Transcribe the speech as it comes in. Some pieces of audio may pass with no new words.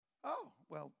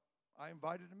Well, I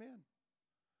invited him in.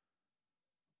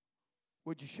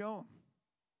 What'd you show him?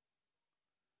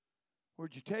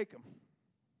 Where'd you take him?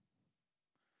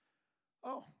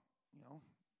 Oh,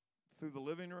 through the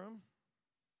living room,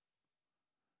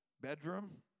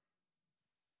 bedroom.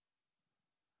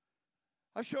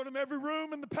 I showed him every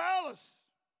room in the palace.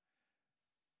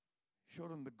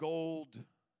 Showed him the gold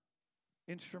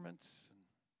instruments and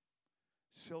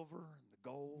silver and the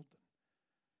gold.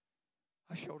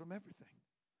 I showed him everything.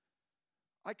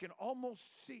 I can almost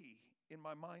see in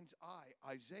my mind's eye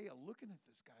Isaiah looking at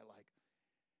this guy like,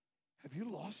 have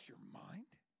you lost your mind?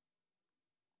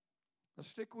 Now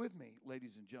stick with me,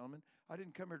 ladies and gentlemen. I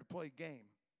didn't come here to play a game.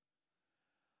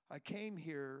 I came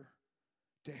here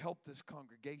to help this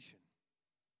congregation.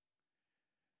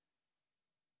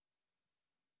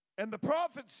 And the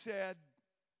prophet said,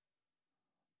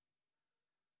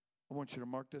 I want you to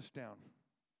mark this down.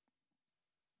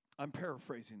 I'm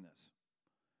paraphrasing this.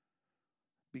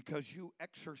 Because you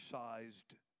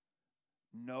exercised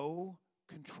no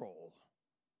control.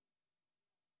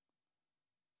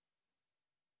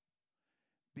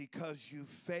 Because you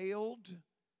failed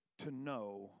to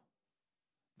know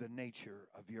the nature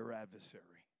of your adversary.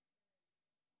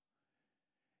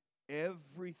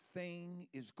 Everything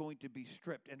is going to be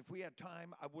stripped. And if we had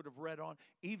time, I would have read on.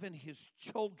 Even his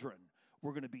children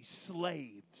were going to be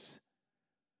slaves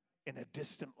in a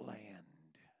distant land.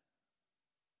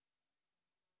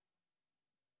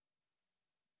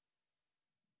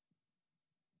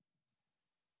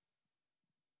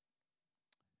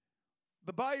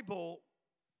 The Bible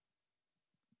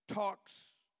talks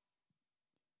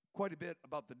quite a bit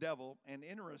about the devil, and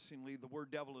interestingly, the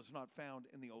word devil is not found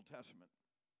in the Old Testament.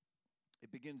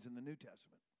 It begins in the New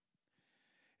Testament.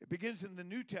 It begins in the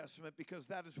New Testament because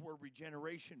that is where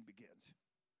regeneration begins.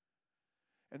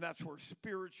 And that's where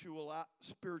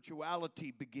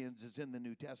spirituality begins, is in the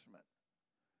New Testament.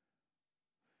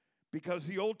 Because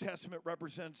the Old Testament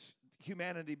represents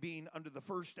humanity being under the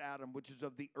first Adam, which is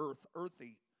of the earth,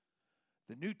 earthy.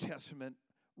 The New Testament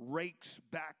rakes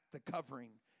back the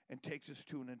covering and takes us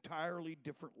to an entirely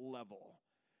different level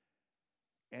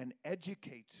and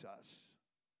educates us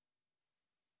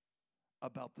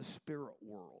about the spirit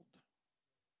world.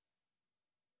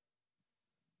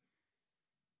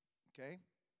 Okay?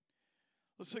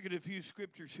 Let's look at a few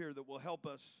scriptures here that will help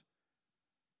us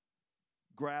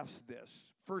grasp this.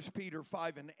 1 Peter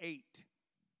 5 and 8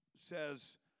 says,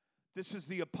 this is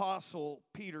the apostle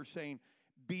Peter saying,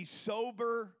 be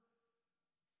sober,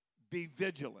 be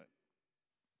vigilant,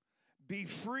 be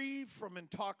free from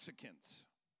intoxicants.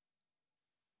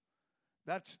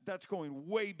 That's going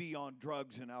way beyond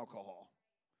drugs and alcohol.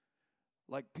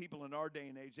 Like people in our day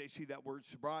and age, they see that word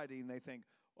sobriety and they think,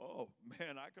 oh,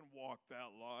 man, I can walk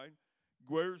that line.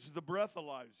 Where's the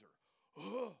breathalyzer?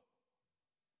 Oh.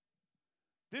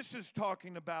 This is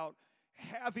talking about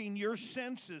having your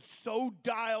senses so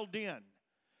dialed in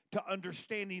to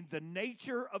understanding the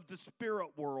nature of the spirit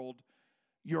world,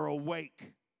 you're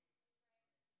awake.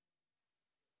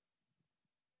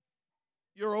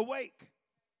 You're awake.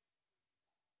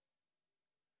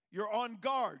 You're on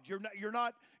guard. You're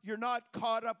not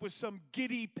caught up with some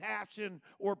giddy passion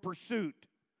or pursuit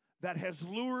that has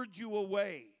lured you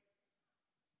away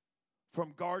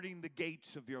from guarding the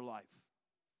gates of your life.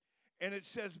 And it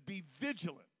says, be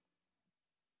vigilant,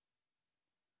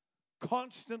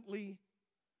 constantly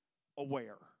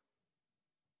aware.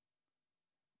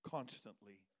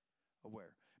 Constantly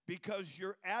aware. Because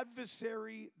your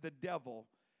adversary, the devil,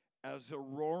 as a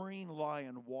roaring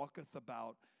lion, walketh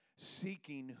about,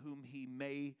 seeking whom he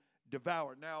may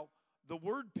devour. Now, the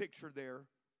word picture there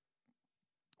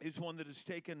is one that is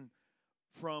taken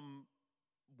from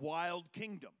Wild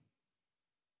Kingdom.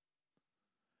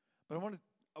 But I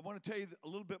want to tell you a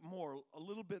little bit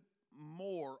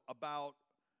more about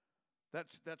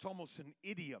that's almost an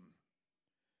idiom.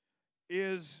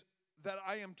 Is that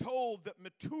I am told that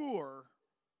mature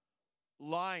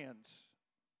lions,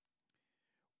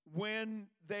 when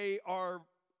they are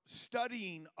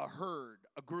studying a herd,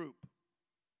 a group,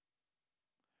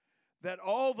 that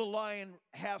all the lion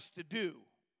has to do,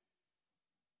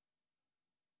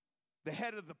 the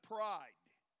head of the pride,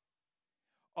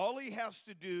 all he has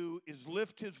to do is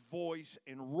lift his voice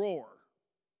and roar.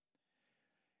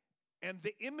 And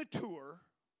the immature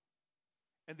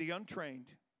and the untrained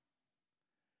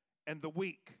and the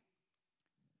weak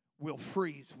will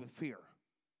freeze with fear.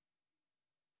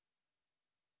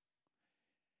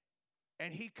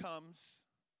 And he comes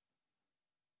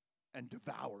and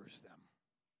devours them.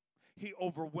 He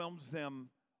overwhelms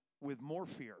them with more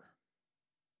fear.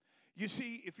 You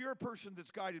see, if you're a person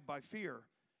that's guided by fear,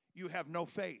 you have no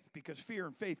faith, because fear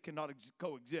and faith cannot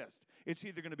coexist. It's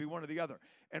either going to be one or the other.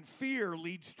 And fear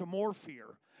leads to more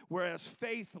fear, whereas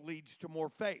faith leads to more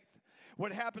faith.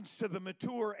 What happens to the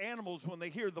mature animals when they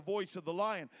hear the voice of the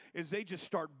lion is they just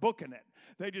start booking it.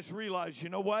 They just realize, you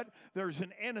know what? There's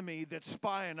an enemy that's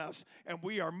spying us, and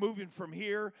we are moving from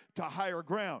here to higher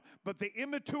ground. But the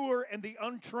immature and the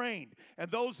untrained, and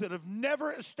those that have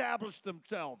never established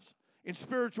themselves in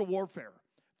spiritual warfare,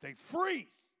 they freeze,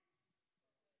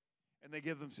 and they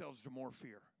give themselves to more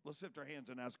fear. Let's lift our hands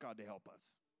and ask God to help us.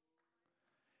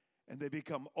 And they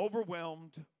become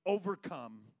overwhelmed,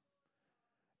 overcome,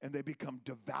 and they become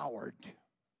devoured.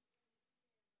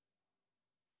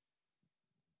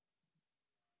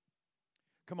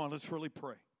 Come on, let's really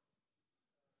pray.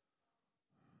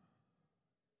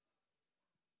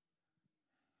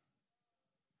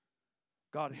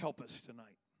 God, help us tonight.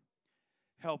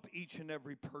 Help each and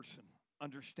every person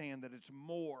understand that it's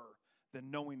more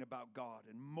than knowing about God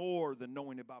and more than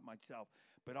knowing about myself.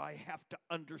 But I have to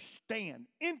understand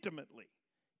intimately,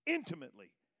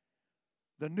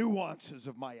 the nuances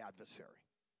of my adversary.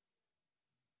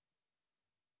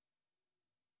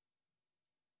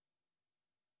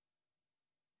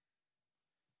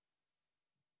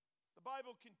 The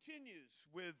Bible continues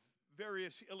with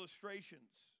various illustrations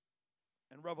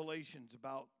and revelations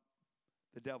about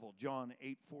the devil. John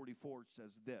 8:44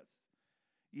 says this: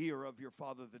 "Ye are of your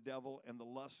father the devil, and the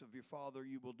lusts of your father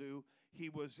you will do. He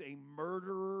was a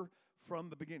murderer from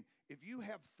the beginning." If you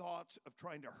have thoughts of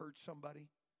trying to hurt somebody,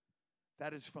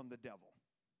 that is from the devil.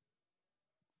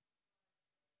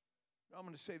 I'm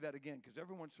going to say that again, because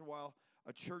every once in a while,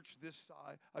 a church this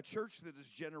size, a church that is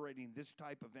generating this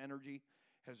type of energy,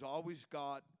 has always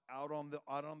got out on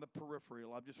the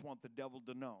peripheral. I just want the devil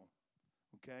to know,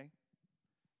 okay?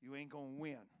 You ain't going to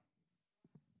win.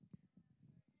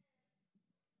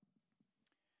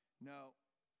 Now,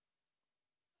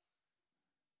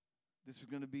 this is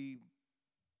going to be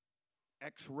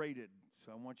X-rated,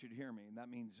 so I want you to hear me, and that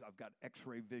means I've got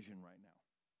X-ray vision right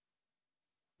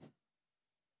now.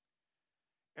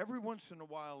 Every once in a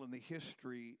while in the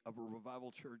history of a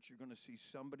revival church, you're going to see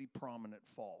somebody prominent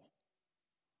fall.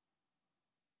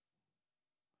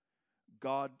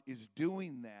 God is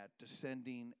doing that to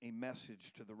sending a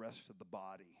message to the rest of the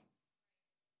body.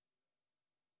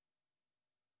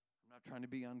 I'm not trying to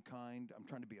be unkind. I'm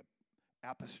trying to be an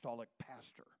apostolic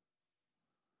pastor.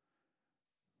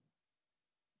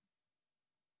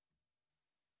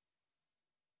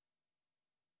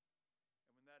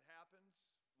 And when that happens,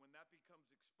 when that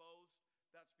becomes exposed,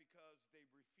 that's because they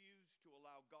refuse to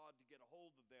allow God to get a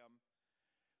hold of them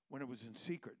when it was in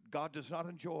secret. God does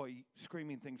not enjoy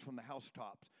screaming things from the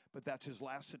housetops, but that's his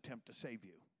last attempt to save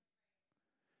you.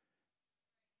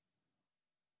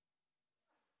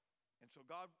 And so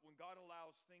when God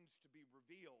allows things to be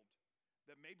revealed,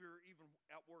 that maybe are even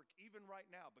at work, even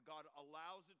right now, but God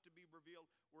allows it to be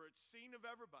revealed where it's seen of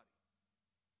everybody,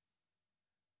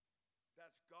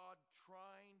 that's God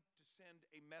trying to send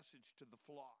a message to the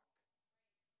flock.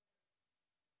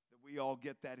 That we all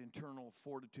get that internal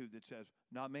fortitude that says,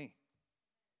 not me.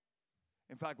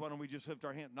 In fact, why don't we just lift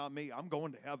our hand? Not me. I'm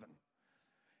going to heaven.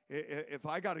 If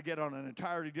I got to get on an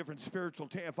entirely different spiritual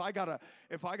if I got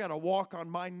to walk on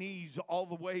my knees all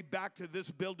the way back to this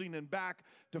building and back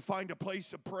to find a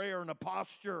place of prayer and a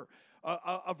posture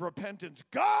of repentance,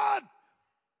 God,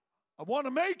 I want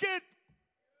to make it.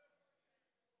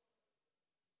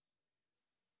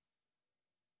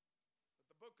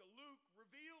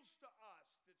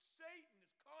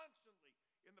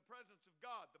 In the presence of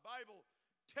God. The Bible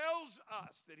tells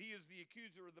us that he is the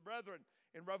accuser of the brethren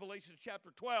in Revelation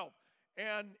chapter 12.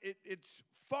 And it's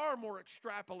far more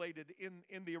extrapolated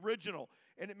in the original.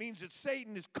 And it means that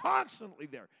Satan is constantly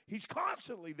there. He's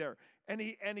constantly there. And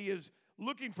he is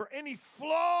looking for any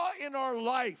flaw in our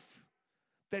life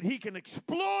that he can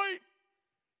exploit.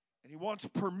 And he wants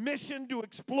permission to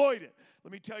exploit it.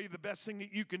 Let me tell you the best thing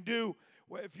that you can do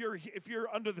if you're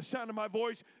under the sound of my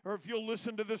voice, or if you'll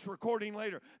listen to this recording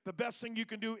later. The best thing you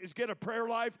can do is get a prayer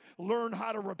life, learn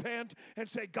how to repent, and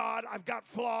say, God, I've got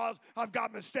flaws, I've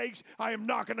got mistakes, I am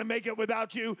not going to make it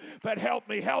without you, but help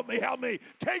me, help me, help me,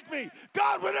 take me.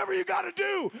 God, whatever you got to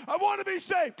do, I want to be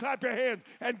saved. Clap your hands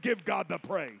and give God the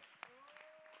praise.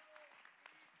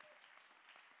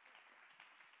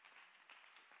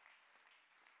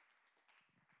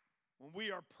 When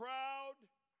we are proud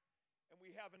and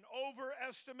we have an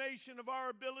overestimation of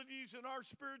our abilities and our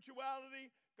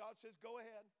spirituality, God says, go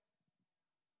ahead.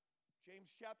 James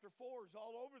chapter 4 is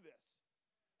all over this.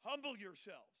 Humble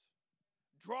yourselves.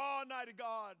 Draw nigh to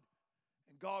God,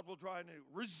 and God will draw nigh to you.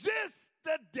 Resist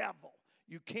the devil.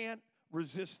 You can't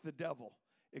resist the devil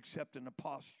except in a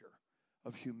posture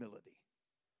of humility.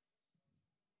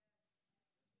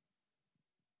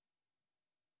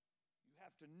 You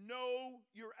have to know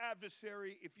your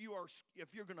adversary if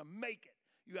you're going to make it.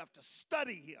 You have to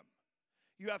study him.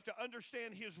 You have to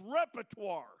understand his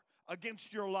repertoire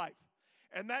against your life.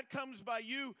 And that comes by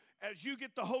you as you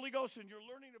get the Holy Ghost and you're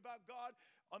learning about God.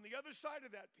 On the other side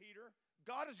of that, Peter,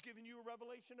 God has given you a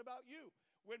revelation about you.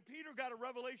 When Peter got a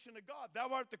revelation of God, thou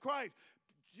art the Christ,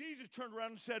 Jesus turned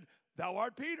around and said, thou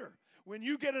art Peter. When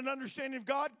you get an understanding of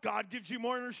God, God gives you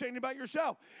more understanding about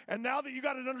yourself. And now that you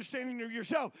got an understanding of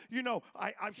yourself, you know,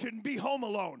 I shouldn't be home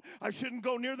alone. I shouldn't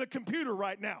go near the computer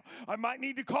right now. I might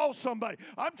need to call somebody.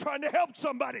 I'm trying to help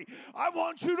somebody. I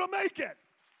want you to make it.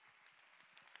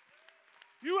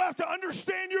 You have to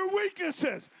understand your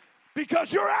weaknesses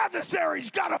because your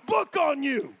adversary's got a book on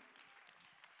you. When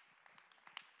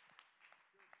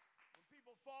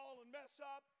people fall and mess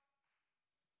up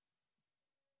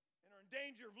and are in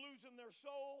danger of losing their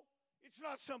soul, it's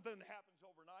not something that happens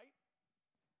overnight.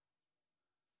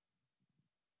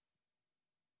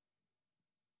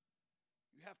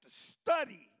 You have to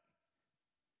study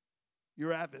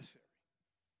your adversary.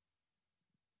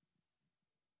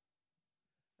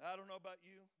 I don't know about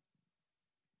you,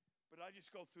 but I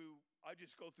just go through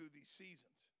these seasons.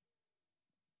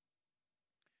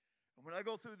 And when I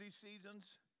go through these seasons,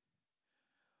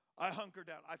 I hunker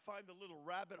down. I find the little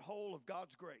rabbit hole of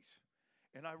God's grace,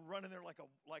 and I run in there like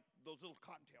those little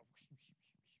cottontails.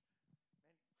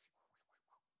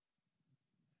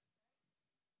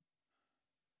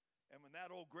 And when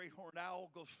that old great horned owl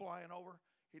goes flying over,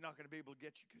 he's not going to be able to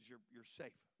get you because you're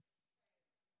safe.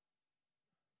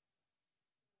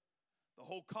 The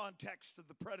whole context of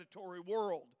the predatory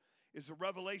world is a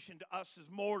revelation to us as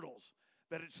mortals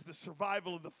that it's the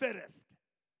survival of the fittest.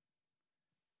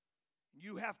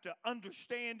 You have to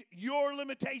understand your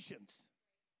limitations.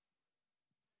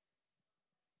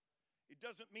 It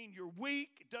doesn't mean you're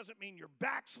weak. It doesn't mean you're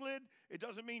backslid. It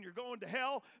doesn't mean you're going to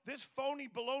hell. This phony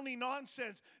baloney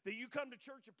nonsense that you come to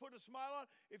church and put a smile on,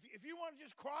 if you want to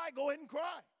just cry, go ahead and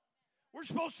cry. We're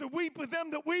supposed to weep with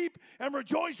them that weep and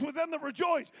rejoice with them that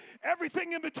rejoice.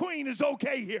 Everything in between is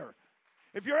okay here.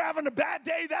 If you're having a bad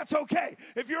day, that's okay.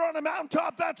 If you're on a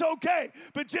mountaintop, that's okay.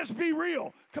 But just be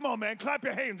real. Come on, man. Clap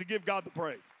your hands and give God the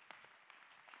praise.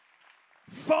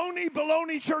 Phony,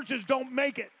 baloney churches don't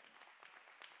make it.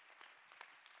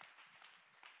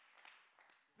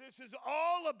 This is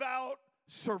all about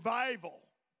survival.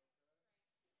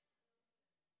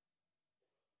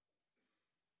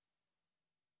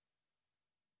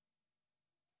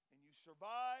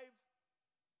 Survive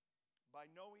by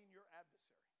knowing your adversary.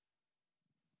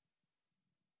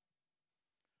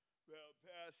 Well,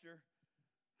 Pastor,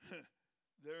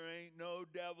 there ain't no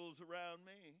devils around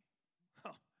me.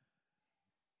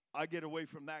 I get away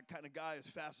from that kind of guy as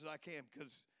fast as I can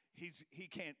because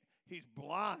he's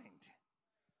blind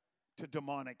to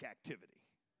demonic activity.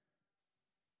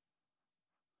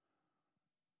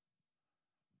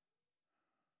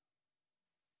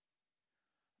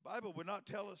 The Bible would not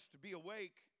tell us to be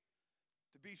awake,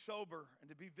 to be sober, and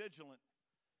to be vigilant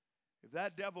if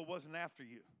that devil wasn't after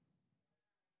you.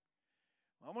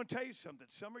 I'm going to tell you something.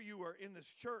 Some of you are in this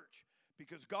church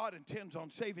because God intends on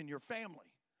saving your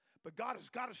family. But God has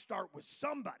got to start with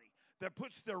somebody that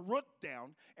puts their root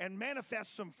down and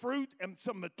manifests some fruit and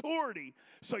some maturity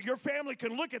so your family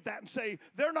can look at that and say,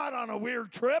 they're not on a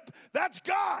weird trip. That's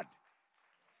God.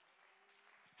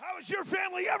 How is your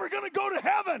family ever going to go to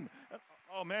heaven?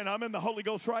 Oh, man, I'm in the Holy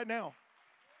Ghost right now.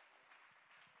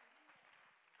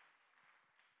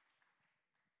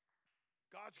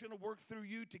 God's going to work through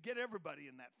you to get everybody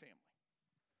in that family.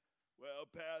 Well,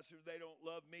 Pastor, they don't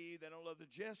love me. They don't love the...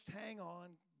 Just hang on.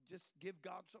 Just give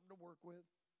God something to work with.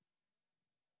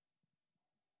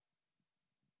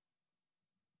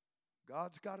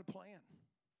 God's got a plan.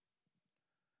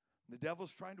 The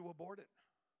devil's trying to abort it.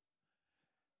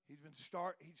 He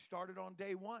started on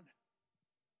day one.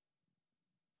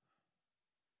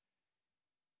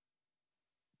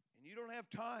 And you don't have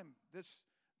time. This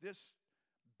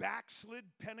backslid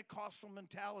Pentecostal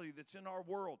mentality that's in our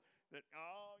world that,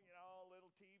 a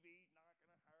little TV not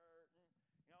going to hurt,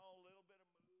 and, a little bit of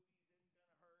movie isn't going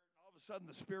to hurt. And all of a sudden,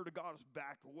 the Spirit of God is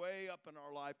backed way up in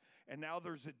our life, and now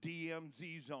there's a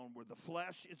DMZ zone where the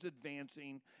flesh is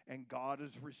advancing and God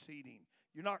is receding.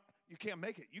 You can't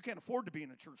make it. You can't afford to be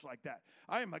in a church like that.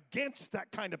 I am against that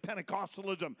kind of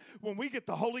Pentecostalism. When we get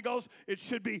the Holy Ghost, it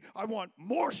should be, I want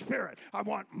more Spirit. I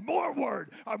want more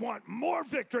Word. I want more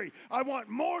victory. I want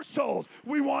more souls.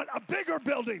 We want a bigger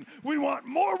building. We want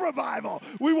more revival.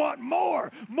 We want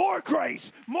more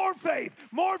grace, more faith,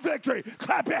 more victory.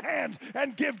 Clap your hands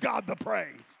and give God the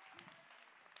praise.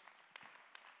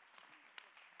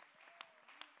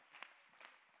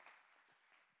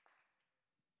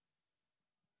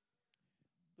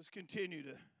 Let's continue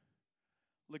to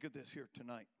look at this here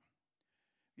tonight.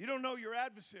 You don't know your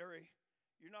adversary,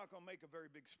 you're not going to make a very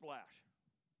big splash.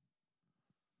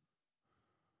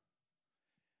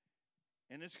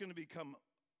 And it's going to become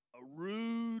a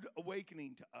rude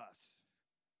awakening to us.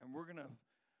 And we're going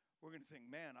to think,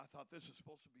 man, I thought this was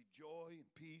supposed to be joy and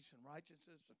peace and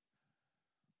righteousness and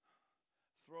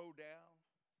throw down.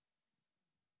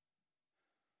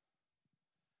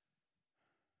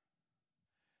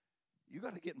 You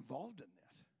got to get involved in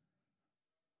this.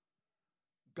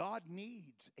 God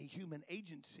needs a human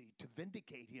agency to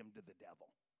vindicate him to the devil.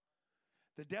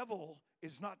 The devil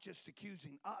is not just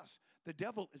accusing us. The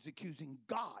devil is accusing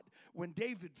God. When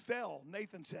David fell,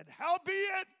 Nathan said,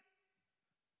 howbeit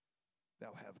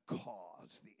thou have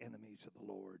caused the enemies of the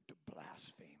Lord to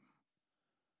blaspheme.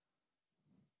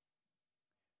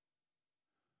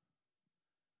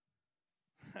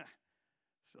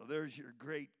 So there's your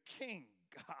great king,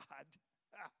 God.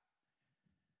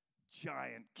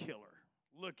 Giant killer.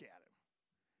 Look at him.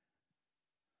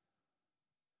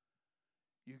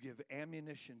 You give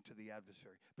ammunition to the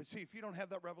adversary. But see, if you don't have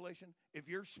that revelation, if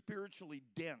you're spiritually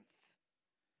dense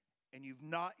and you've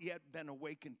not yet been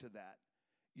awakened to that,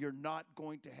 you're not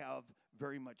going to have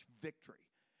very much victory.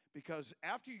 Because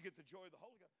after you get the joy of the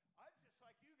Holy Ghost, I'm just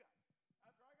like you guys.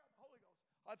 After I got the Holy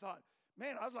Ghost, I thought,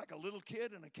 man, I was like a little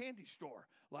kid in a candy store.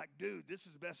 Like, dude, this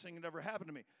is the best thing that ever happened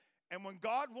to me. And when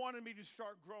God wanted me to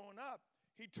start growing up,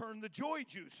 he turned the joy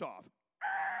juice off.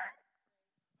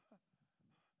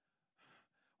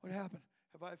 What happened?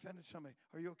 Have I offended somebody?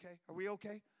 Are you okay? Are we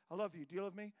okay? I love you. Do you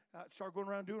love me? Start going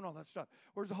around doing all that stuff.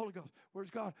 Where's the Holy Ghost? Where's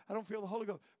God? I don't feel the Holy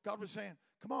Ghost. God was saying,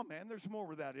 come on, man. There's more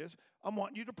where that is. I'm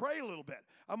wanting you to pray a little bit.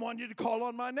 I'm wanting you to call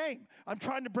on my name. I'm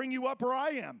trying to bring you up where I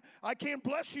am. I can't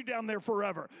bless you down there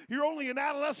forever. You're only in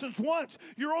adolescence once.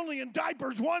 You're only in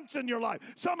diapers once in your life.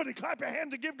 Somebody clap your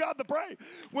hands and give God the praise.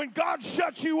 When God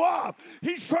shuts you off,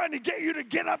 he's trying to get you to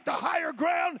get up to higher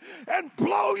ground and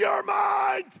blow your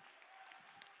mind.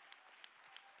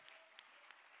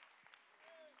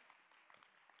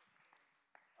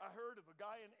 I heard of a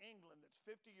guy in England that's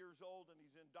 50 years old and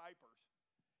he's in diapers.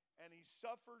 And he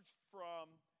suffers from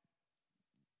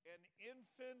an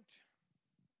infant,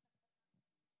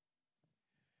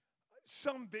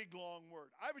 some big long word.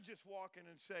 I would just walk in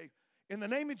and say, in the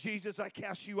name of Jesus, I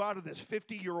cast you out of this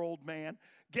 50-year-old man.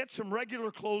 Get some regular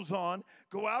clothes on,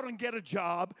 go out and get a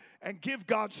job, and give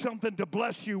God something to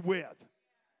bless you with.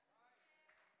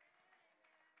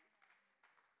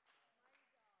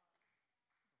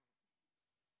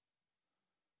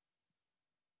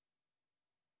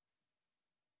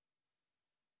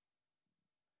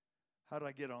 How did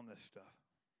I get on this stuff?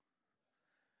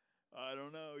 I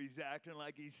don't know. He's acting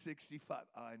like he's 65.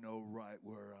 I know right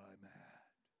where I'm at.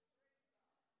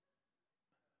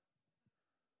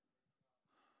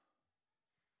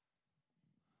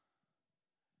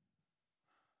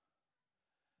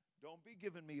 Don't be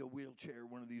giving me a wheelchair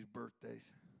one of these birthdays.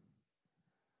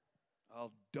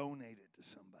 I'll donate it to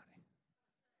somebody.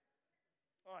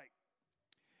 All right.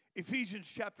 Ephesians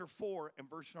chapter 4 and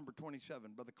verse number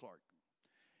 27, Brother Clark.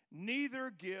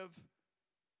 Neither give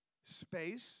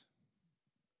space,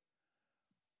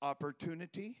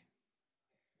 opportunity,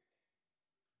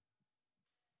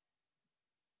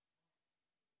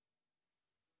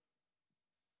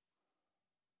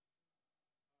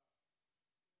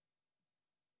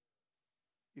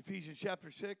 Ephesians chapter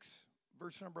 6,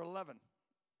 verse number 11.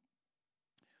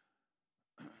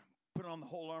 Put on the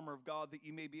whole armor of God that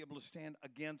you may be able to stand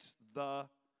against the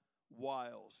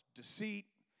wiles, deceit.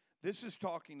 This is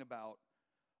talking about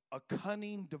a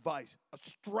cunning device, a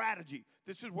strategy.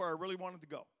 This is where I really wanted to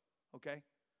go, okay?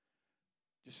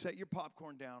 Just set your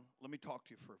popcorn down. Let me talk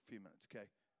to you for a few minutes, okay?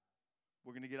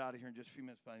 We're going to get out of here in just a few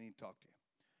minutes, but I need to talk to you.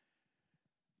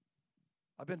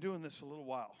 I've been doing this a little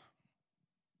while.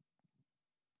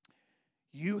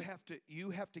 You have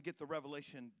to get the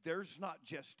revelation. There's not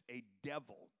just a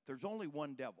devil. There's only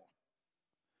one devil.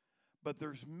 But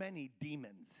there's many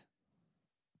demons.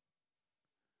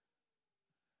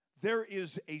 There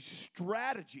is a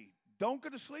strategy. Don't go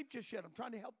to sleep just yet. I'm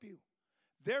trying to help you.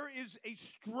 There is a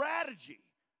strategy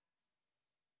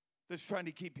that's trying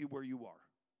to keep you where you are.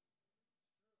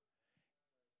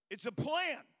 It's a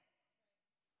plan.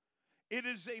 It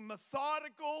is a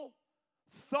methodical,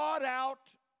 thought-out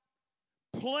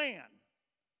plan.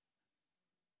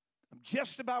 I'm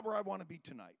just about where I want to be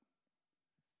tonight.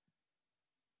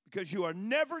 Because you are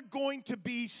never going to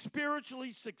be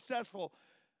spiritually successful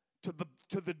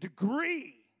to the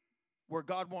degree where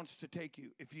God wants to take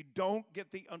you if you don't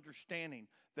get the understanding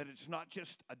that it's not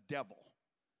just a devil.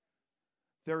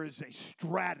 There is a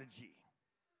strategy.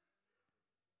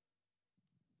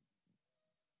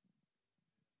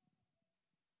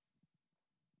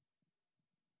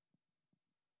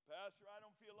 Pastor, I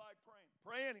don't feel like praying.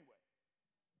 Pray anyway.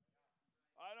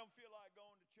 I don't feel like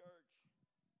going to church.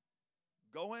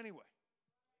 Go anyway.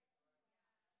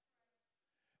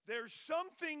 There's some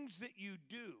things that you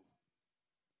do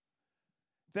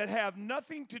that have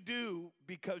nothing to do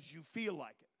because you feel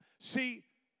like it. See,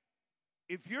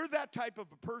 if you're that type of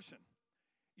a person,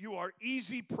 you are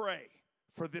easy prey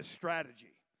for this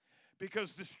strategy.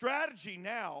 Because the strategy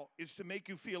now is to make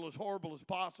you feel as horrible as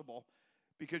possible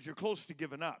because you're close to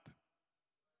giving up.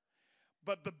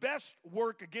 But the best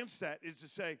work against that is to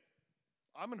say,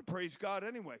 I'm going to praise God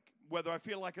anyway, whether I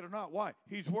feel like it or not. Why?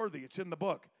 He's worthy. It's in the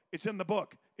book. It's in the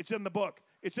book. It's in the book.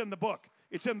 It's in the book.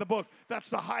 It's in the book. That's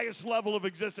the highest level of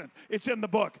existence. It's in the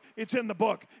book. It's in the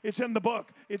book. It's in the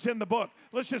book. It's in the book.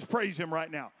 Let's just praise him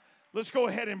right now. Let's go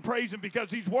ahead and praise him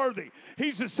because he's worthy.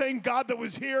 He's the same God that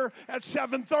was here at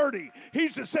 7:30.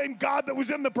 He's the same God that was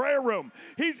in the prayer room.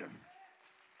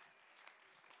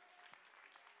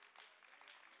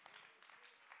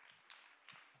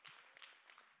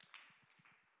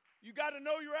 You got to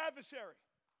know your adversary.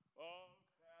 Oh,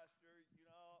 Pastor, you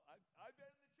know, I've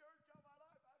been in the church all my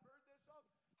life. I've heard this song.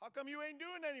 How come you ain't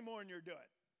doing any more than you're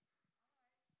doing?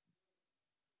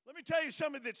 Let me tell you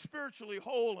something that's spiritually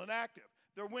whole and active.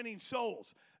 They're winning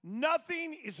souls.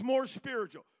 Nothing is more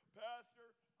spiritual. Pastor,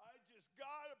 I just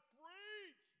got to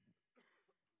preach.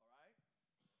 All right?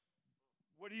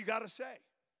 What do you got to say?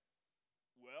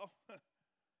 Well,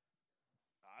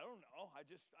 I don't know. I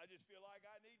just feel like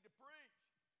I need to preach.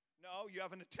 No, you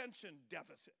have an attention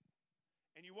deficit.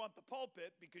 And you want the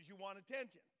pulpit because you want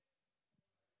attention.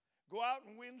 Go out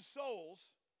and win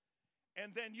souls,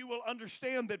 and then you will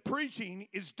understand that preaching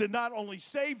is to not only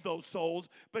save those souls,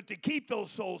 but to keep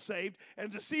those souls saved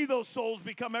and to see those souls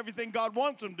become everything God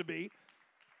wants them to be.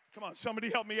 Come on, somebody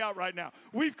help me out right now.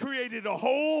 We've created a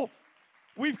whole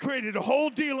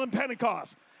deal in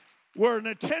Pentecost where an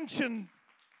attention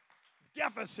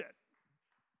deficit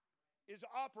is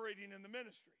operating in the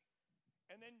ministry.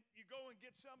 And then you go and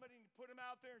get somebody and put them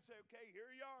out there and say, okay,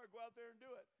 here you are, go out there and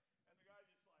do it. And the guy's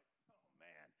just like, oh,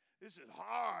 man, this is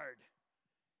hard.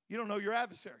 You don't know your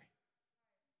adversary.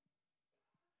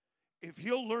 If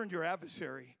you'll learn your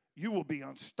adversary, you will be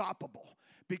unstoppable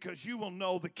because you will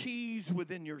know the keys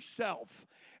within yourself.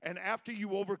 And after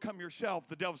you overcome yourself,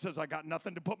 the devil says, I got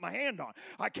nothing to put my hand on.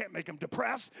 I can't make him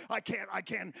depressed. I can't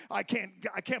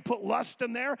put lust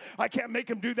in there. I can't make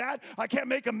him do that. I can't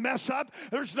make him mess up.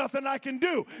 There's nothing I can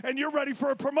do. And you're ready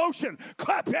for a promotion.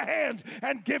 Clap your hands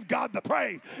and give God the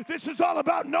praise. This is all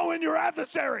about knowing your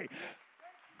adversary.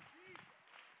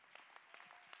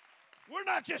 We're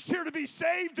not just here to be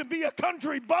saved and be a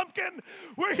country bumpkin.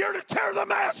 We're here to tear the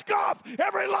mask off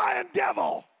every lying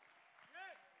devil.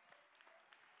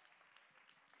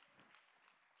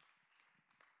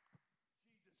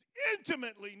 Jesus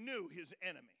intimately knew his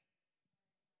enemy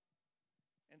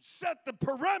and set the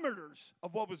parameters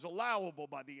of what was allowable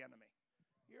by the enemy.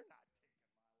 You're not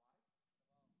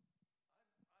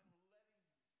taking my life.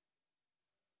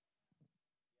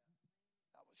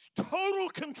 That was total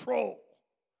control.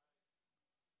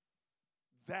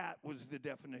 That was the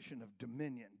definition of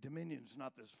dominion. Dominion's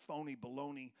not this phony,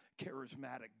 baloney,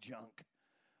 charismatic junk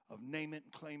of name it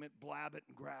and claim it, blab it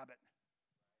and grab it.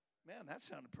 Man, that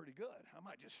sounded pretty good. I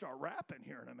might just start rapping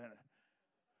here in a minute.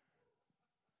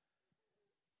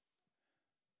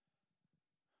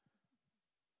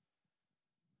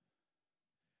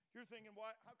 You're thinking,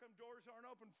 why? How come doors aren't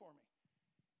open for me?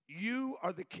 You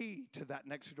are the key to that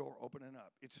next door opening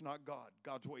up. It's not God.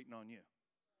 God's waiting on you.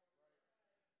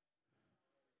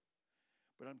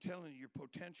 But I'm telling you, your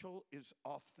potential is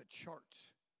off the charts.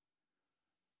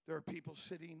 There are people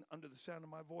sitting under the sound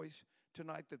of my voice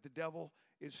tonight that the devil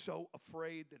is so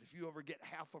afraid that if you ever get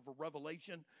half of a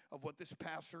revelation of what this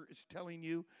pastor is telling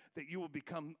you, that you will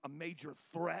become a major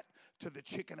threat to the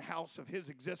chicken house of his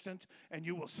existence, and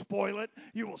you will spoil it.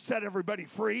 You will set everybody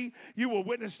free. You will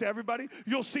witness to everybody.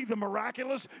 You'll see the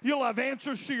miraculous. You'll have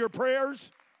answers to your prayers.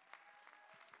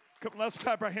 Come, let's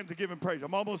clap our hands and give him praise.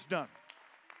 I'm almost done.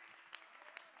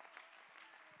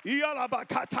 I'm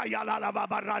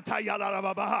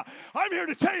here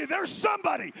to tell you there's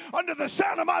somebody under the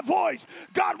sound of my voice.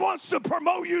 God wants to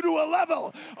promote you to a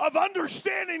level of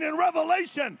understanding and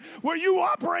revelation where you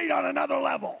operate on another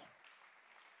level.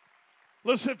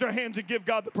 Let's lift our hands and give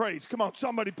God the praise. Come on,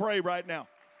 somebody pray right now.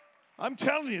 I'm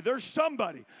telling you, there's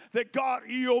somebody that God.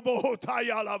 You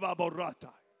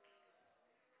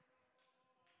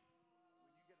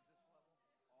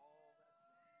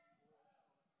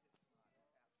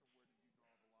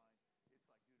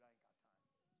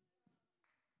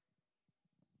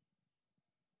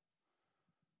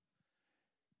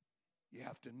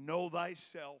have to know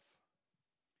thyself.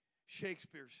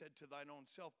 Shakespeare said, to thine own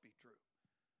self be true.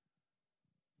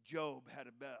 Job had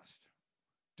it best.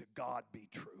 To God be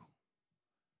true.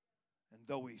 And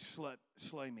though he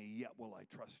slay me, yet will I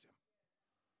trust him.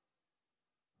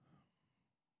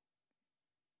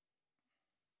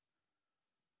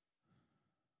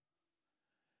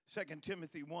 Second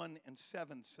Timothy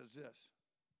 1:7 says this.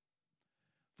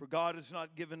 For God has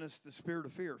not given us the spirit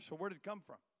of fear. So where did it come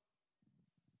from?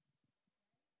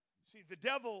 See, the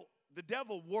devil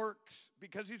works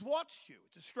because he's watched you.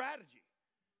 It's a strategy.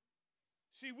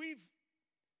 See, we've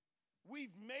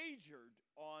majored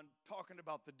on talking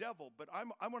about the devil, but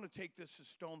I want to take this a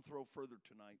stone throw further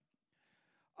tonight.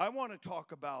 I want to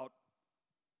talk about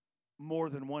more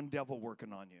than one devil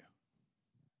working on you.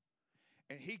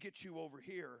 And he gets you over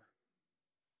here,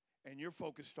 and you're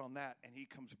focused on that, and he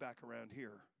comes back around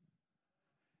here,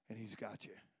 and he's got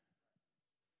you.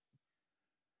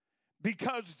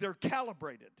 Because they're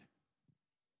calibrated.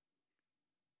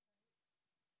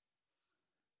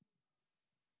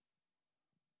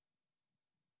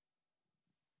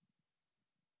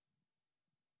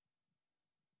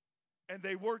 And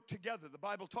they work together. The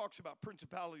Bible talks about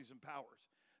principalities and powers.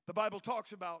 The Bible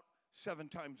talks about 7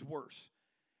 times worse.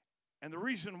 And the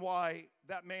reason why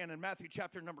that man in Matthew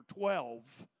chapter number 12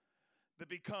 that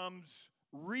becomes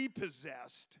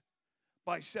repossessed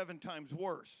by 7 times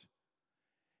worse.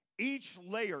 Each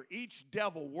layer, each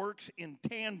devil works in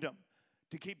tandem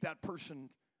to keep that person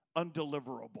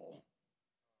undeliverable.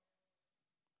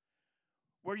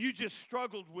 Where you just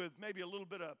struggled with maybe a little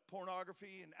bit of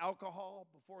pornography and alcohol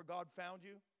before God found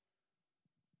you.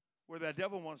 Where that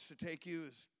devil wants to take you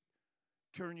is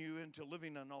turn you into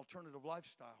living an alternative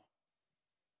lifestyle.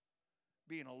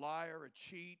 Being a liar, a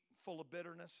cheat, full of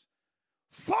bitterness.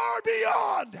 Far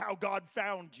beyond how God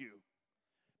found you.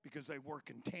 Because they work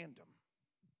in tandem.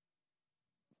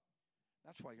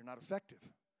 That's why you're not effective.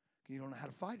 You don't know how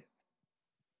to fight it.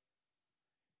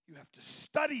 You have to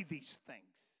study these things.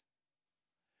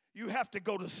 You have to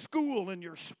go to school in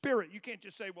your spirit. You can't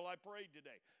just say, well, I prayed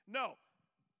today. No.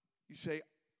 You say,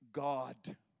 God,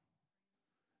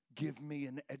 give me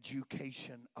an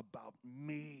education about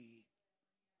me.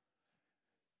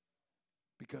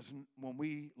 Because when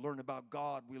we learn about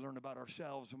God, we learn about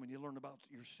ourselves. And when you learn about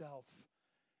yourself,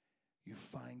 you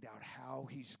find out how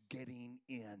he's getting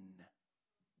in.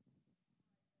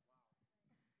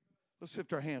 Let's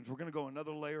lift our hands. We're going to go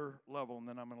another level, and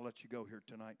then I'm going to let you go here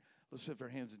tonight. Let's lift our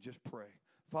hands and just pray.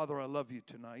 Father, I love you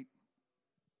tonight.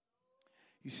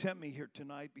 You sent me here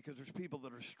tonight because there's people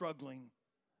that are struggling,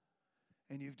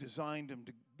 and you've designed them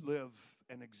to live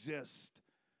and exist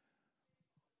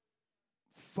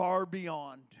far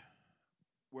beyond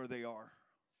where they are.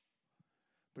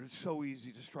 But it's so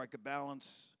easy to strike a balance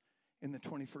in the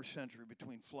 21st century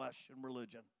between flesh and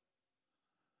religion,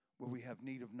 where we have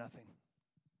need of nothing.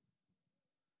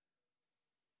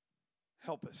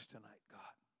 Help us tonight, God.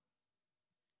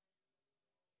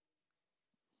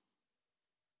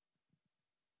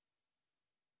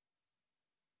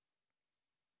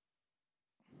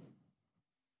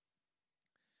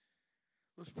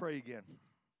 Let's pray again.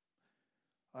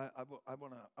 I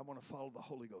want to follow the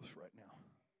Holy Ghost right now.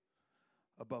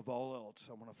 Above all else,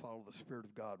 I want to follow the Spirit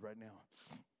of God right now.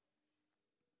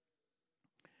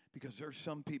 Because there's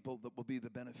some people that will be the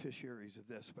beneficiaries of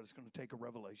this, but it's going to take a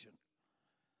revelation.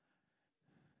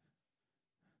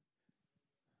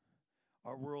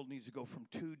 Our world needs to go from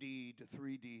 2D to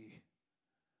 3D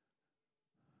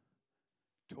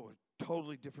to a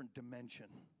totally different dimension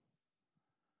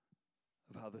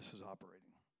of how this is operating.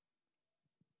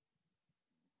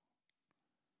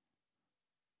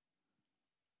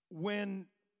 When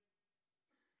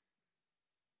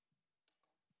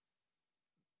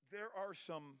there are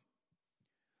some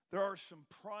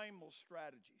primal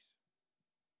strategies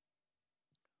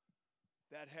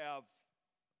that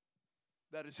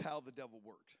is how the devil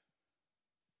works.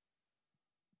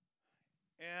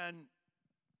 And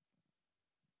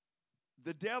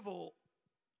the devil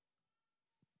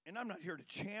And I'm not here to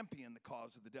champion the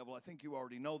cause of the devil. I think you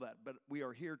already know that. But we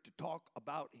are here to talk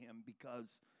about him because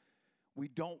we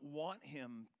don't want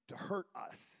him to hurt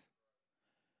us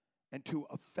and to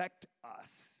affect us.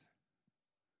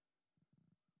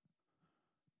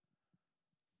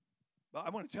 But I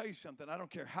want to tell you something. I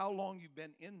don't care how long you've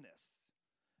been in this.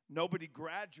 Nobody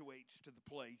graduates to the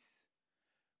place,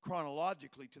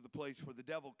 chronologically to the place where the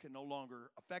devil can no longer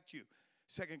affect you.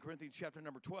 2 Corinthians chapter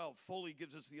number 12 fully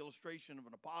gives us the illustration of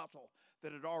an apostle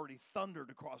that had already thundered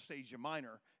across Asia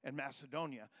Minor and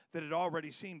Macedonia, that had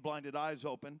already seen blinded eyes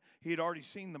open. He had already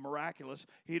seen the miraculous.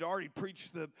 He had already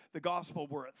preached the gospel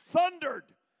where it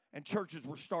thundered, and churches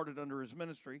were started under his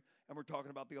ministry, and we're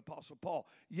talking about the apostle Paul.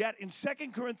 Yet in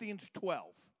 2 Corinthians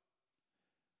 12,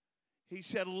 he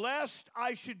said, lest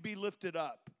I should be lifted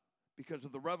up because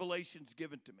of the revelations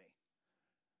given to me,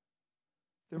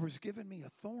 there was given me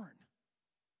a thorn,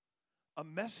 a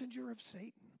messenger of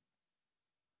Satan.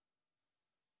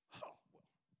 Oh, well,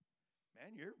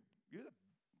 man, you're the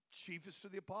chiefest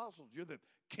of the apostles. You're the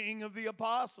king of the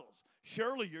apostles.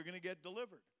 Surely you're going to get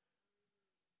delivered.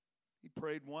 He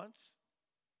prayed once,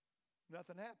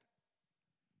 nothing happened.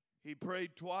 He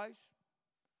prayed twice,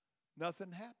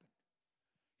 nothing happened.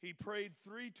 He prayed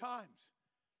 3 times,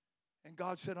 and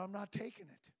God said, I'm not taking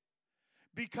it.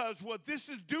 Because what this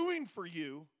is doing for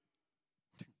you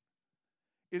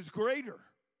is greater.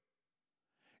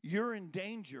 You're in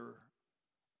danger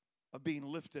of being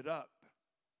lifted up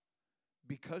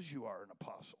because you are an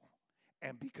apostle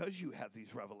and because you have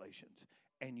these revelations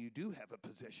and you do have a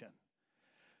position.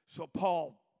 So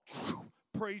Paul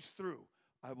prays through.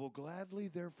 I will gladly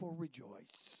therefore rejoice.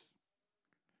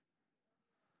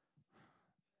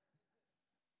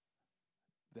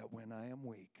 That when I am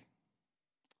weak,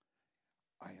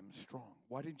 I am strong.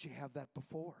 Why didn't you have that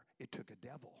before? It took a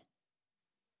devil.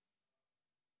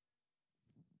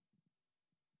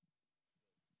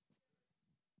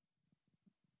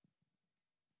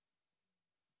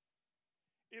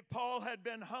 If Paul had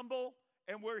been humble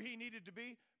and where he needed to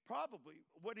be, probably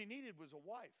what he needed was a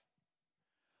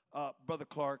wife. Brother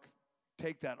Clark,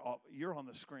 take that off. You're on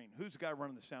the screen. Who's the guy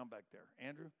running the sound back there?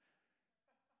 Andrew?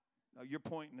 No, you're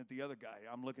pointing at the other guy.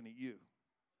 I'm looking at you.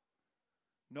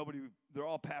 Nobody, they're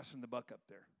all passing the buck up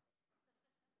there.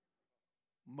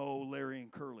 Mo, Larry,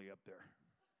 and Curly up there.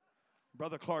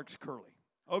 Brother Clark's Curly.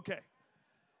 Okay,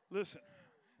 listen.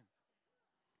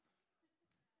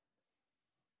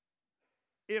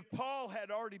 If Paul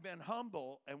had already been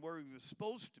humble and where he was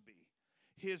supposed to be,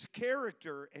 his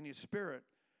character and his spirit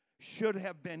should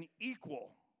have been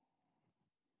equal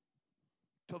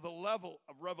to the level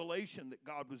of revelation that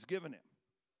God was giving him.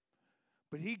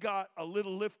 But he got a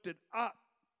little lifted up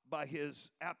by his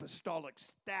apostolic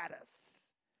status.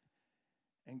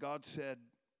 And God said,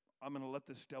 I'm going to let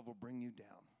this devil bring you down.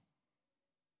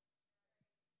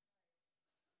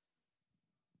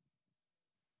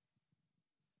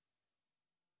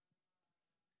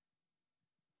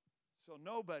 So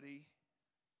nobody,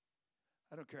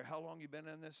 I don't care how long you've been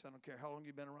in this, I don't care how long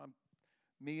you've been around,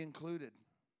 me included,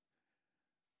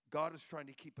 God is trying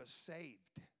to keep us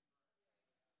saved.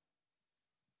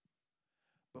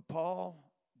 But Paul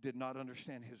did not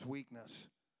understand his weakness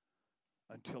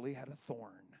until he had a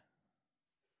thorn.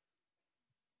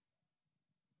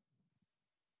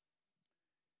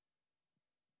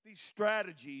 These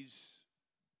strategies,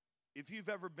 if you've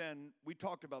ever been, we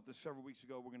talked about this several weeks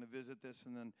ago, we're going to visit this,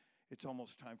 and then it's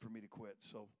almost time for me to quit.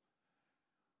 So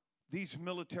these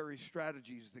military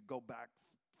strategies that go back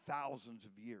thousands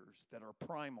of years, that are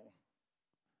primal,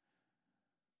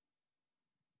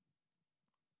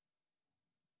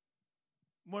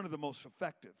 one of the most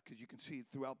effective, because you can see it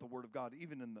throughout the Word of God,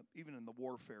 even in the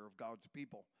warfare of God's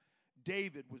people.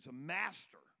 David was a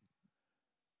master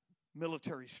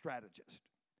military strategist,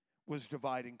 was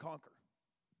divide and conquer.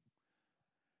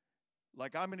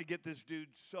 Like, I'm going to get this dude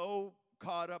so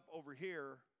caught up over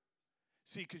here.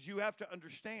 See, because you have to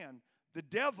understand, the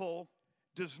devil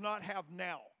does not have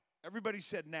now. Everybody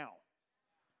said now.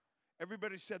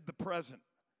 Everybody said the present.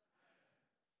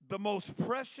 The most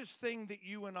precious thing that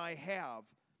you and I have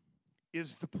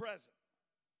is the present.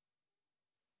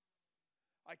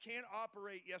 I can't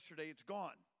operate yesterday, it's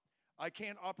gone. I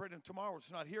can't operate on tomorrow,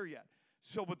 it's not here yet.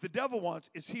 So what the devil wants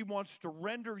is he wants to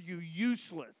render you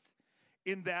useless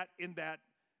in that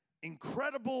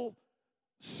incredible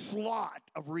slot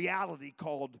of reality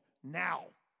called now.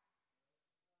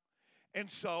 And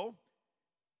so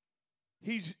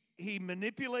he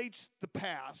manipulates the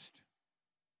past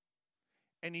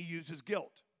and he uses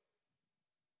guilt.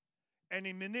 And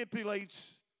he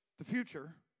manipulates the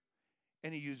future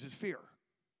and he uses fear.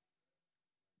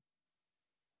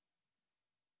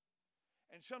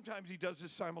 And sometimes he does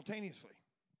this simultaneously.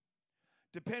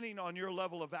 Depending on your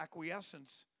level of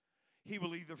acquiescence, he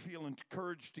will either feel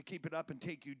encouraged to keep it up and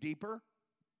take you deeper.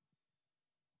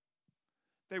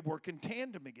 They work in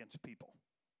tandem against people.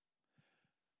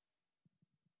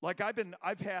 Like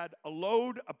I've had a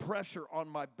load of pressure on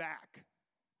my back.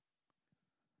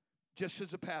 Just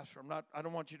as a pastor, I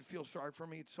don't want you to feel sorry for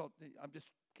me. I'm just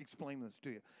explaining this to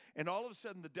you. And all of a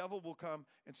sudden the devil will come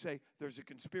and say, there's a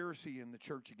conspiracy in the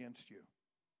church against you.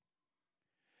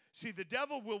 See, the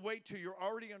devil will wait till you're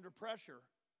already under pressure,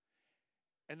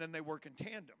 and then they work in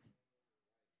tandem.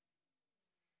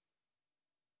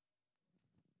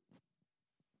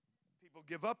 People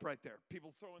give up right there.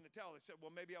 People throw in the towel. They said,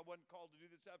 well, maybe I wasn't called to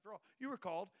do this after all. You were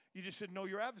called. You just didn't know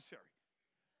your adversary.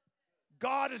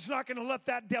 God is not going to let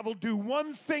that devil do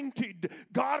one thing to you.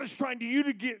 God is trying to you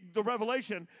to get the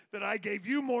revelation that I gave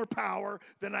you more power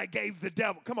than I gave the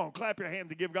devil. Come on, clap your hand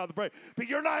to give God the praise. But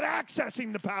you're not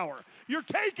accessing the power. You're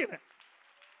taking it.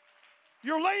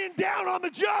 You're laying down on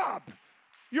the job.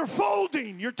 You're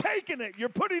folding. You're taking it. You're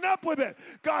putting up with it.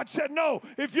 God said, no,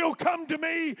 if you'll come to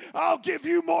me, I'll give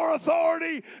you more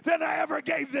authority than I ever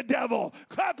gave the devil.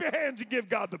 Clap your hands and give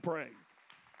God the praise.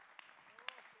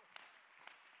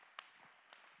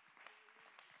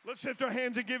 Let's lift our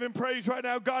hands and give him praise right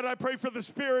now. God, I pray for the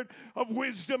spirit of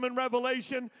wisdom and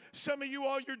revelation. Some of you,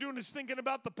 all you're doing is thinking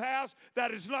about the past.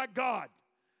 That is not God.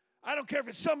 I don't care if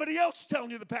it's somebody else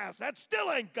telling you the past. That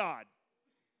still ain't God.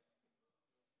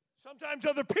 Sometimes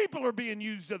other people are being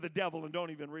used of the devil and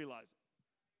don't even realize it.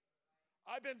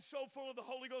 I've been so full of the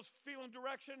Holy Ghost feeling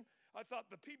direction. I thought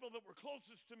the people that were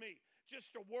closest to me,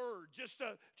 just a word, just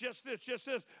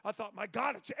this. I thought, my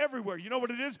God, it's everywhere. You know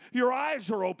what it is? Your eyes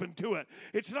are open to it.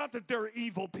 It's not that they're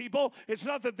evil people. It's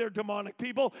not that they're demonic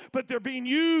people, but they're being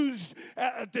used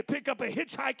to pick up a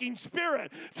hitchhiking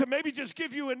spirit, to maybe just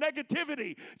give you a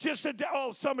negativity.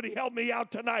 Somebody help me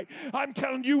out tonight. I'm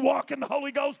telling you, walk in the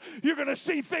Holy Ghost. You're going to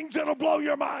see things that'll blow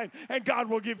your mind, and God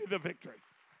will give you the victory.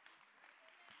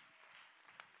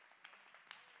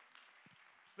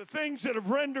 The things that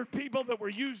have rendered people that were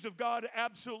used of God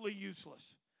absolutely useless.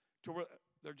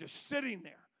 They're just sitting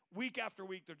there. Week after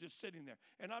week, they're just sitting there.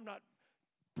 And I'm not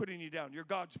putting you down. You're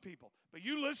God's people. But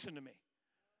you listen to me.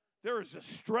 There is a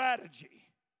strategy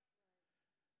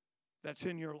that's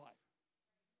in your life.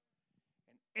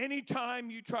 And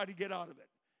anytime you try to get out of it,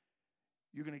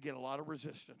 you're going to get a lot of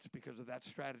resistance because of that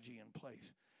strategy in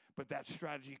place. But that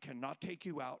strategy cannot take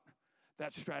you out.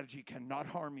 That strategy cannot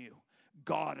harm you.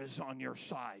 God is on your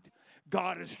side.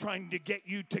 God is trying to get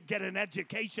you to get an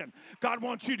education. God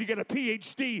wants you to get a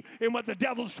PhD in what the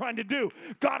devil's trying to do.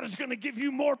 God is going to give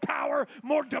you more power,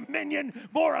 more dominion,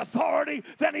 more authority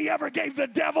than he ever gave the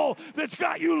devil that's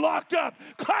got you locked up.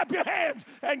 Clap your hands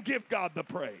and give God the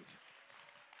praise.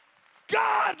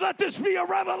 God, let this be a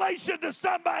revelation to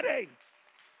somebody.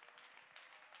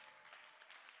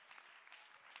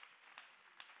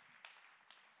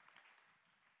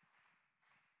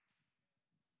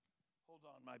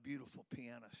 My beautiful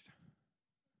pianist.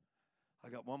 I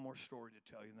got one more story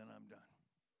to tell you, and then I'm done.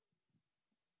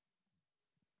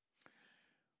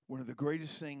 One of the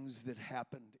greatest things that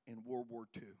happened in World War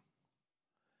II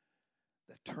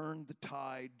that turned the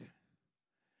tide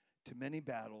to many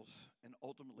battles and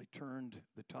ultimately turned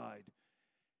the tide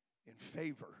in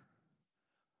favor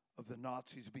of the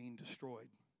Nazis being destroyed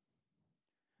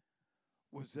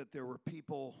was that there were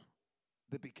people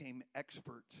that became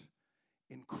experts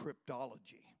in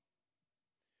cryptology.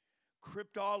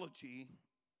 Cryptology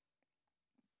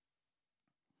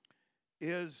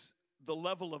is the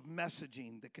level of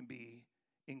messaging that can be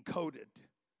encoded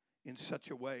in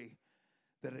such a way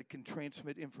that it can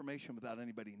transmit information without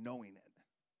anybody knowing it.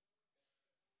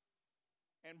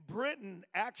 And Britain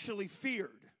actually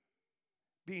feared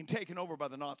being taken over by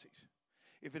the Nazis.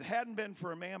 If it hadn't been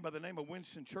for a man by the name of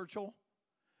Winston Churchill,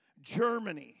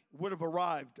 Germany would have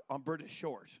arrived on British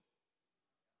shores.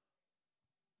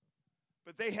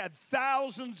 But they had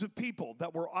thousands of people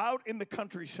that were out in the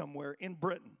country somewhere in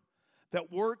Britain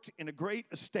that worked in a great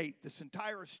estate. This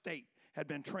entire estate had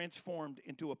been transformed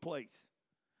into a place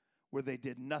where they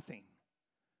did nothing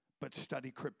but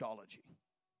study cryptology.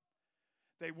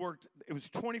 They worked, it was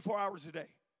 24 hours a day.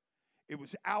 It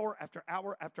was hour after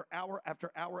hour after hour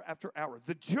after hour after hour.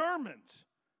 The Germans,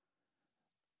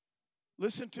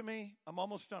 listen to me, I'm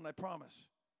almost done, I promise.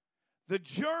 The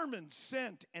Germans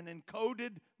sent an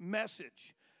encoded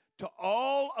message to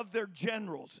all of their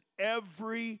generals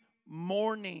every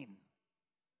morning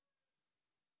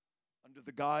under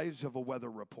the guise of a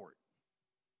weather report.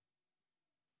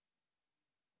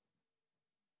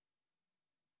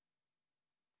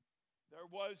 There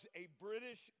was a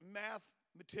British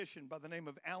mathematician by the name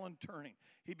of Alan Turing.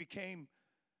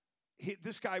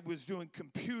 This guy was doing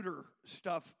computer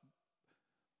stuff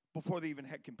before they even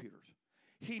had computers.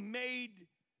 He made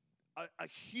a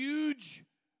huge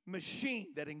machine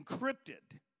that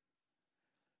encrypted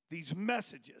these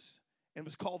messages, and it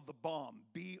was called the bombe,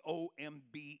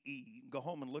 B-O-M-B-E. You can go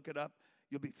home and look it up.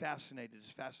 You'll be fascinated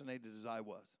as I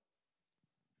was.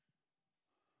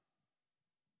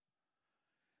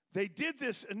 They did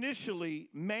this initially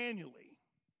manually,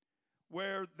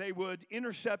 where they would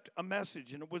intercept a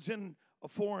message, and it was in a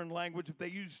foreign language. They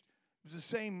used the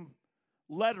same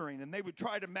lettering, and they would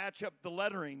try to match up the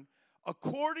lettering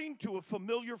according to a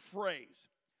familiar phrase.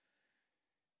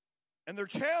 And their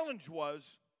challenge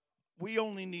was, we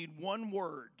only need one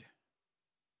word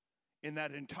in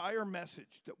that entire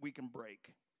message that we can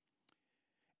break.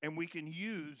 And we can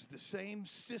use the same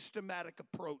systematic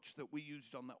approach that we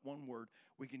used on that one word.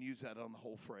 We can use that on the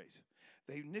whole phrase.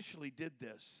 They initially did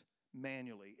this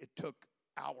manually. It took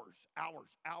hours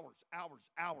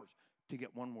to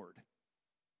get one word.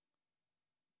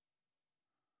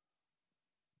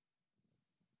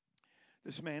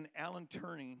 This man, Alan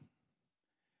Turing,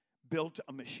 built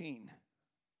a machine,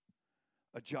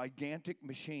 a gigantic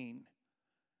machine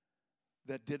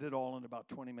that did it all in about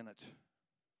 20 minutes.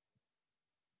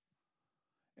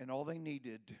 And all they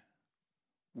needed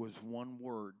was one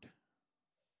word.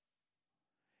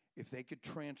 If they could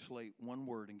translate one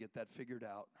word and get that figured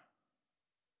out,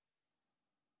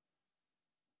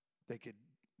 they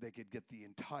could get the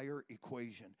entire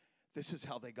equation. This is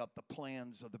how they got the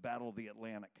plans of the Battle of the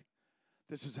Atlantic.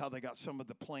 This is how they got some of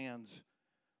the plans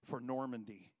for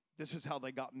Normandy. This is how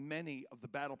they got many of the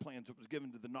battle plans that was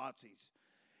given to the Nazis.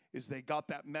 Is they got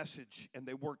that message and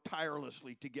they worked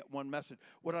tirelessly to get one message.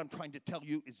 What I'm trying to tell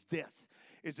you is this,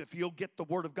 is if you'll get the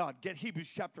Word of God, get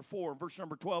Hebrews chapter 4, verse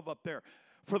number 12 up there.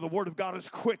 For the Word of God is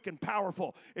quick and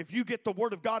powerful. If you get the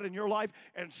Word of God in your life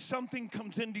and something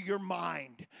comes into your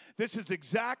mind, this is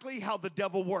exactly how the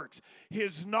devil works.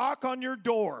 His knock on your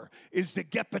door is to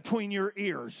get between your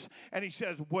ears. And he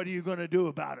says, what are you going to do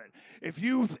about it?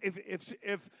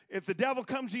 If the devil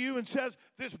comes to you and says,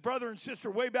 this brother and sister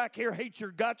way back here hates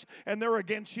your guts and they're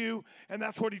against you, and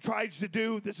that's what he tries to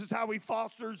do. This is how he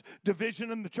fosters division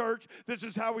in the church. This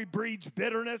is how he breeds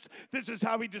bitterness. This is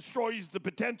how he destroys the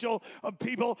potential of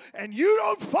people, and you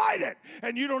don't fight it,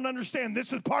 and you don't understand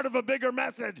this is part of a bigger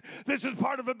message. This is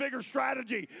part of a bigger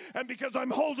strategy, and because I'm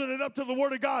holding it up to the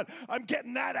Word of God, I'm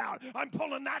getting that out. I'm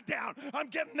pulling that down. I'm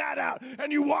getting that out,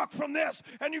 and you walk from this,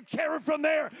 and you carry from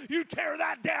there. You tear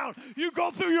that down. You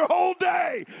go through your whole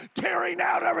day tearing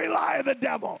out every lie of the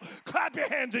devil. Clap your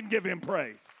hands and give him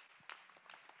praise.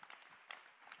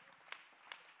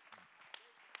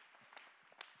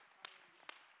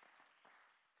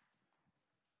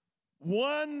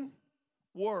 One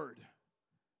word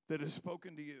that is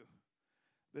spoken to you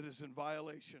that is in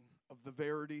violation of the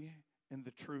verity and the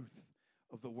truth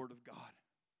of the Word of God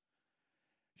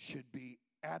should be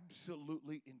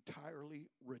absolutely, entirely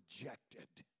rejected.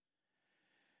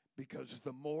 Because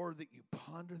the more that you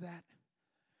ponder that,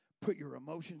 put your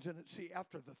emotions in it. See,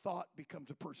 after the thought becomes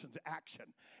a person's action,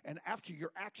 and after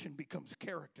your action becomes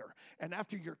character, and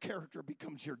after your character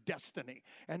becomes your destiny,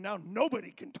 and now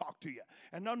nobody can talk to you,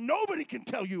 and now nobody can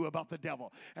tell you about the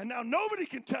devil, and now nobody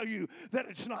can tell you that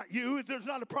it's not you, there's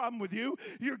not a problem with you.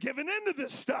 You're giving into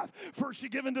this stuff. First you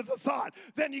give into the thought,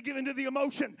 then you give into the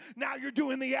emotion. Now you're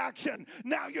doing the action.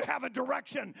 Now you have a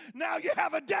direction. Now you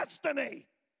have a destiny.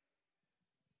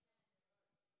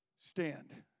 Stand.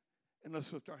 And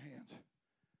let's lift our hands,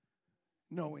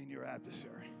 knowing your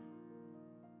adversary.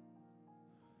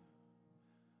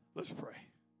 Let's pray.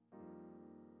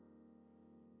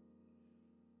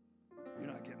 You're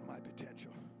not getting my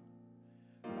potential.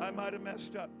 I might have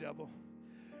messed up, devil.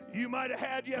 You might have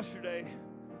had yesterday,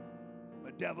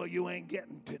 but devil, you ain't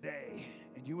getting today,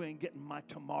 and you ain't getting my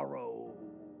tomorrow.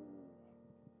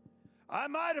 I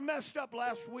might have messed up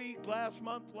last week, last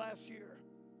month, last year.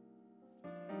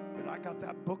 But I got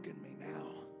that book in me now.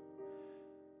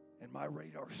 And my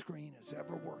radar screen is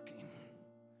ever working.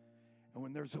 And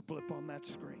when there's a blip on that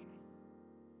screen,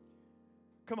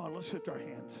 come on, let's lift our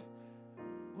hands.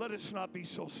 Let us not be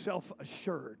so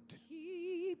self-assured.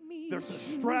 There's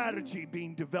a strategy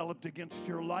being developed against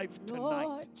your life tonight.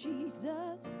 Lord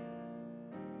Jesus,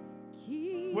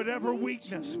 whatever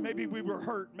weakness, maybe we were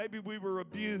hurt, maybe we were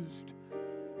abused,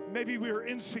 maybe we were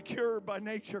insecure by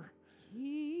nature.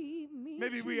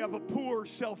 Maybe we have a poor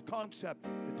self-concept.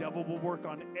 The devil will work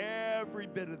on every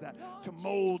bit of that to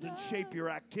mold and shape your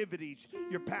activities,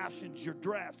 your passions, your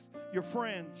dress, your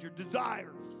friends, your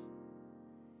desires.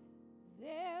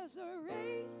 There's a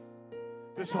race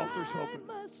this altar's open.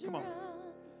 must Come on. run.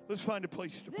 Let's find a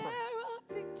place to pray. There are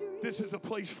victories This is a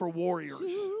place for warriors.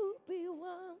 to be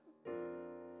won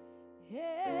every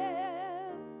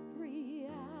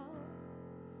hour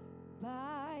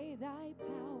by thy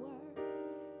power.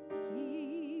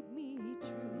 Keep me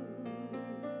true.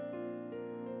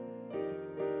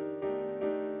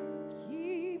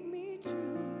 Keep me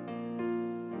true.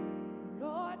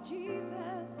 Lord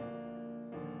Jesus,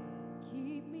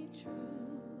 keep me true.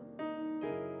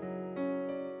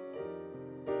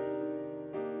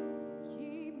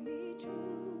 Keep me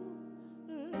true,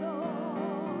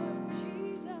 Lord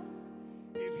Jesus.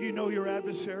 If you know your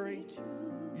adversary,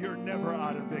 you're never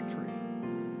out of victory.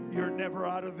 You're never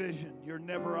out of vision. You're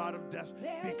never out of destiny,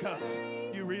 because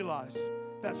you realize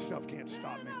that stuff can't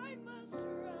stop me.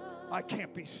 I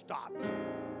can't be stopped.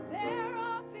 There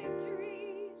are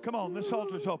victories. Come on, this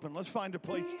altar's open. Let's find a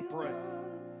place to pray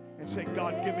and say,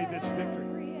 God, give me this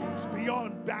victory. It's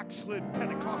beyond backslid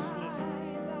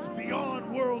Pentecostalism. It's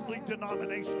beyond worldly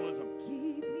denominationalism.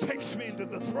 It takes me into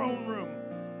the throne room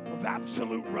of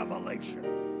absolute revelation.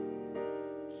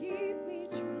 Keep me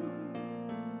true,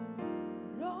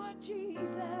 Lord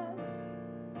Jesus.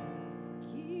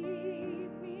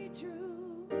 Keep me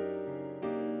true.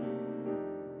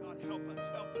 God, help us,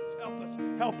 help us, help us,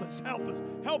 help us, help us,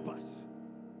 help us.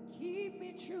 Keep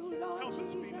me true, Lord Help us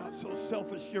be Jesus. not so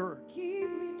self-assured, Keep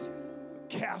me true.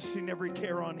 casting every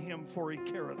care on him, for he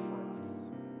careth for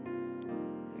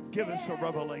us. Give us a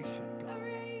revelation.